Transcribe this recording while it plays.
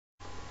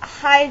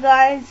Hi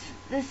guys,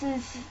 this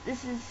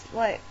is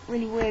like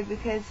really weird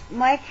because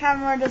my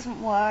camera doesn't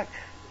work,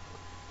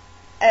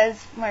 as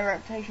my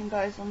reputation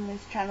goes on this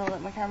channel that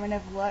my camera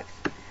never works.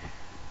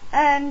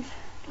 And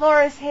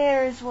Laura's here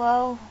as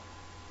well.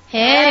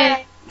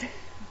 Hey.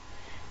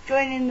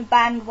 Joining the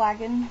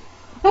bandwagon.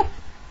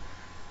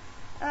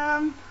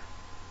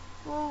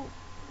 Well,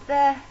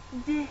 they're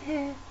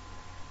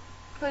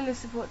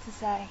clueless of what to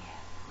say.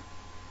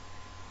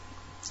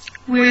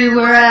 We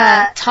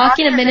were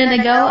talking a minute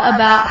ago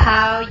about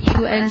how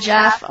you and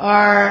Jeff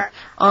are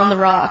on the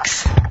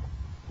rocks.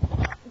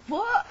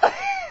 What?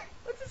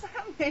 What does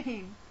that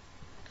mean?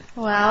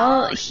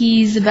 Well,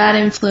 he's a bad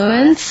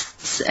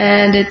influence,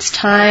 and it's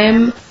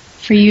time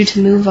for you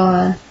to move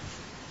on.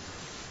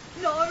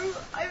 No,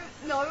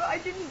 I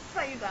didn't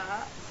say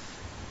that.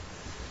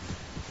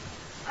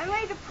 I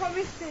made a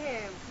promise to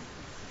him.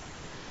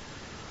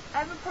 I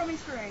have a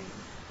promise ring.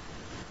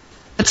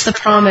 What's the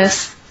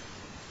promise?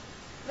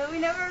 That we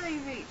never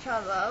leave each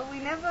other. We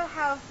never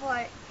have,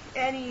 like,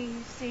 any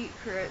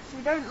secrets.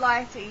 We don't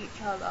lie to each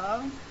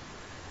other.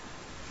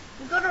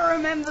 We've got to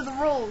remember the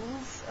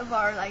rules of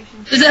our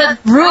relationship. The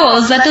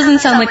rules? That doesn't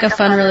sound like a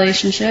fun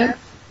relationship.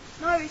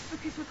 No, it's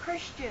because we're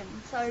Christian,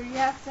 so you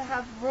have to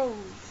have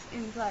rules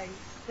in place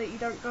that you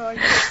don't go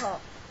over the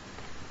top.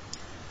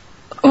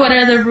 What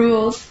are the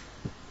rules?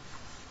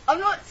 I'm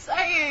not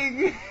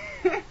saying.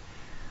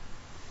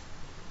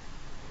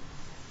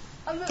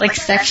 Like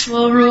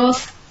sexual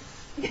rules?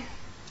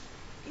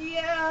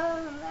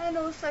 Yeah, and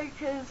also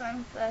because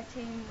I'm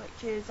 13,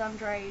 which is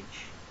underage,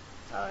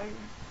 so,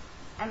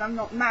 and I'm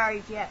not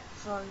married yet,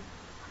 so,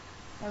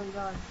 there we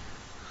go.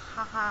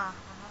 Haha.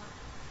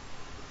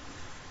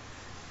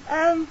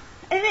 And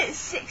it's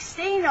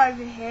 16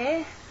 over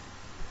here,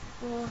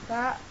 for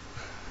that.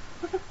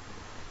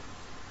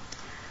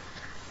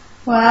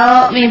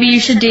 Well, maybe you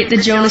should date the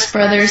Jonas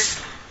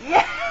Brothers.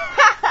 Yeah!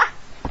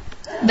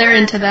 They're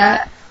into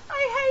that.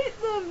 I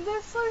hate them,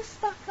 they're so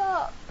stuck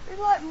up. They're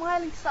like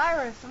Miley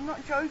Cyrus, I'm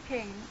not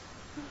joking.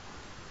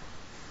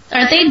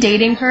 Aren't they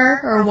dating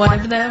her, or one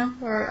of them,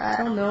 or I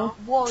don't know,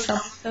 some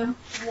of them?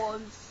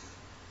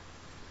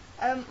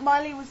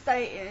 Miley was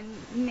dating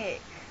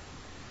Nick,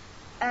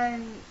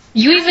 and...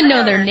 You even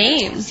know their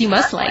names, you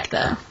must like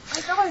them.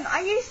 I don't,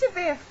 I used to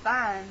be a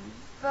fan,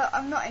 but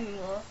I'm not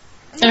anymore.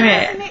 And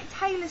Okay. wasn't it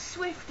Taylor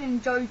Swift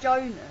and Joe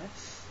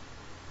Jonas?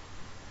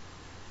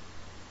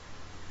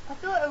 I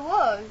thought it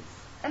was.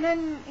 And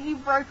then he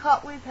broke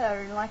up with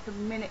her in like a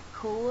minute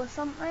call or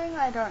something,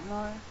 I don't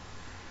know.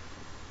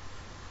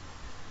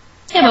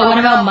 Yeah, but what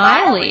about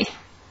Miley?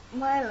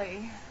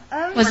 Miley.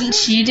 Wasn't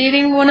she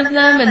dating one of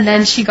them, and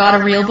then she got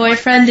a real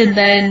boyfriend, and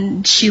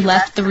then she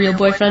left the real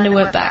boyfriend and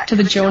went back to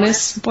the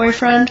Jonas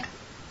boyfriend?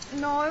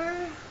 No.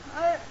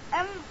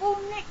 Well,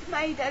 Nick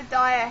made her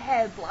dye her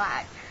hair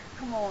black.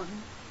 Come on.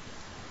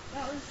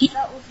 That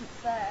wasn't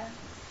fair.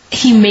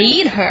 He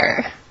made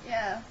her.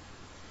 Yeah.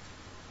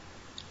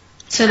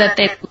 So that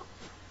they...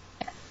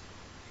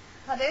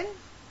 Pardon?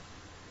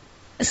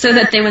 So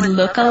that they would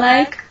look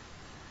alike?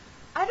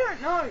 I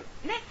don't know.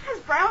 Nick has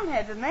brown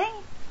hair, doesn't he?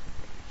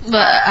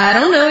 But I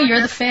don't know, you're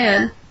the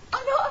fan.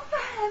 I'm not a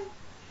fan.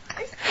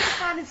 I used to be a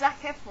fan of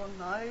Zac Efron,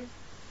 though.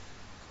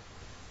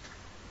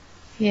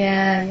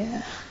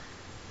 Yeah.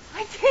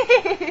 I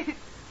did.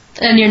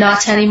 And you're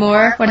not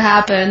anymore? What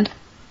happened?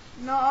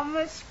 No, I'm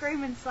a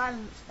Screaming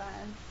Silence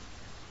fan.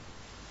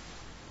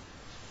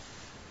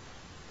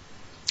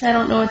 I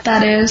don't know what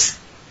that is.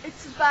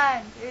 It's a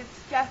band.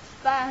 It's Jeff's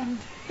band.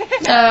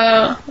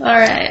 Oh,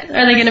 alright.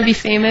 Are they gonna be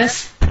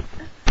famous?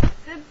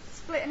 They're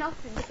splitting up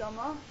in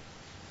summer.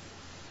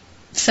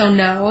 So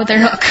no, they're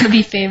not gonna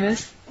be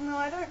famous. No,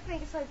 I don't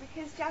think so,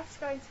 because Jeff's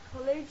going to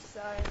college,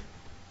 so...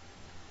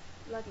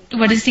 Bloody...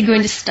 What is he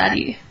going to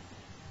study?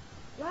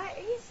 Like,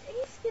 he's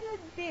gonna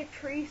be a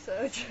tree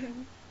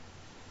surgeon.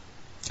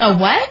 A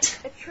what?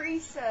 A tree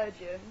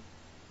surgeon.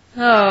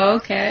 Oh,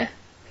 okay.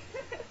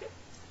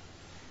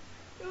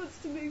 He wants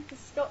to move to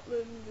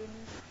Scotland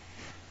and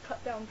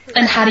cut down trees.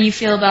 And how do you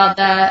feel about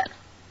that?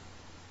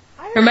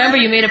 I don't Remember,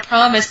 know. you made a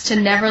promise to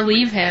never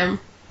leave him.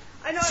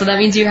 I know. So that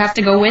means you have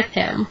to go with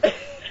him.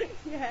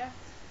 Yeah.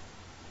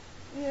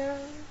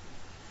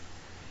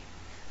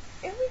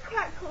 It'd be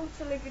quite cool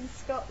to live in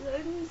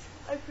Scotland,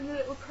 open a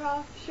little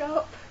craft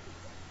shop.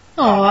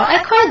 Oh,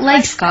 I quite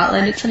like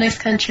Scotland. It's a nice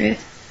country.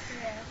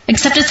 Yeah.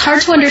 Except it's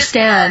hard to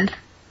understand.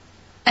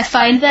 I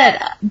find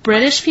that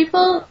British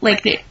people,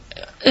 like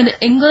in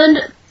England,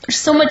 are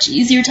so much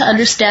easier to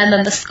understand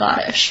than the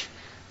Scottish.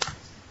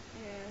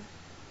 Yeah.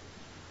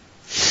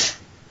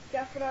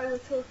 Jeff and I were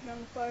talking on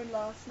the phone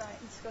last night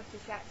in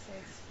Scottish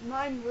accents.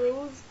 Mine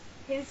rules,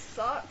 his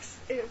sucks.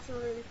 It's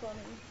really funny.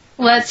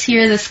 Let's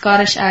hear the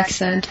Scottish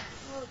accent.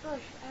 Oh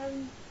gosh,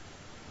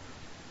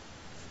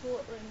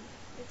 Scotland.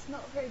 It's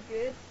not very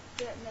good,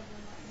 but never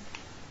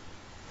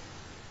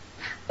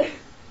mind.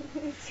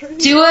 It's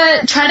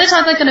really Try to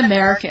talk like an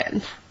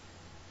American.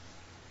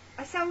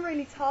 I sound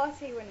really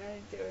tarty when I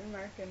do an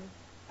American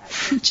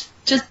accent.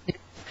 Just...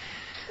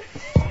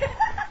 I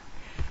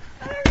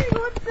don't really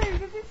want to,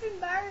 because it's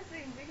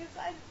embarrassing, because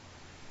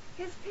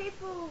Because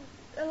people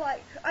are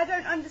like, I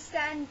don't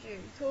understand you,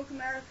 talk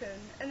American.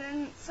 And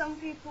then some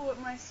people at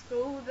my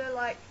school, they're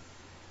like,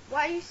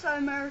 why are you so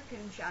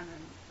American, Shannon?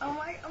 I'm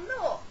like, I'm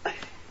not.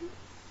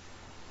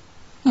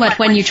 What,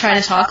 when you try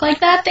to talk like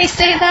that, they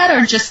say that,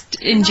 or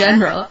just in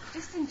general?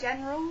 Just in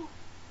general.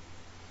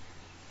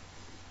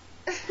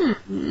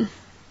 Hmm.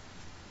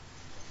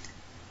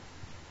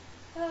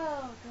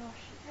 Oh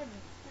gosh, never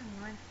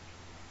mind.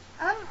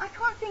 I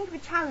can't think of a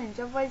challenge,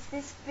 otherwise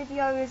this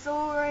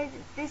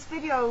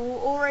video will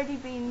already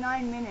be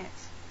 9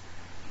 minutes.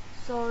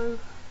 So,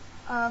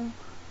 I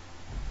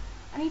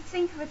need to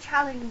think of a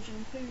challenge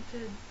and who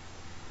to...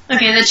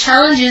 Okay, the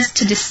challenge is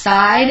to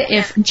decide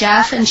if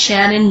Jeff and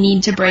Shannon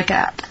need to break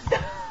up.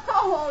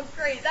 Oh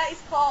great, that is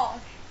harsh.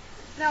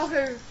 Now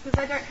who? Because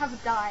I don't have a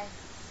die.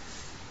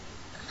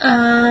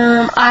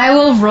 I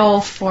will roll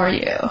for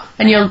you,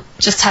 and you'll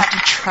just have to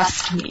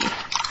trust me.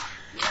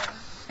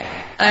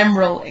 Yeah. I'm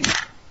rolling.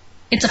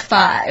 It's a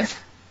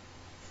 5.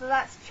 So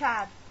that's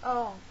Chad.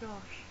 Oh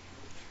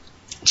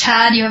gosh.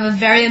 Chad, you have a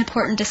very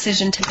important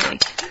decision to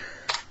make.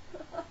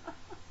 Oh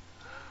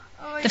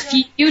my The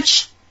God.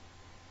 future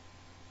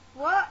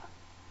What?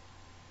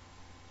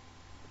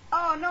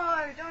 Oh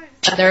no, don't.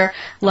 other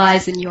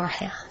lies in your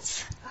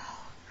hands. Oh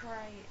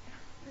great.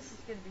 This is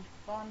gonna be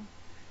fun.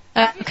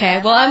 Okay,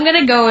 well, I'm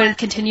gonna go and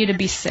continue to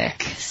be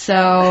sick,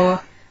 so,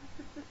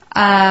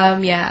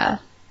 yeah.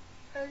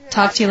 Okay.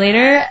 Talk to you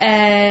later,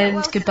 and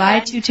Well,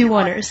 goodbye,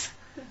 221ers.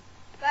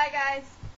 Bye guys.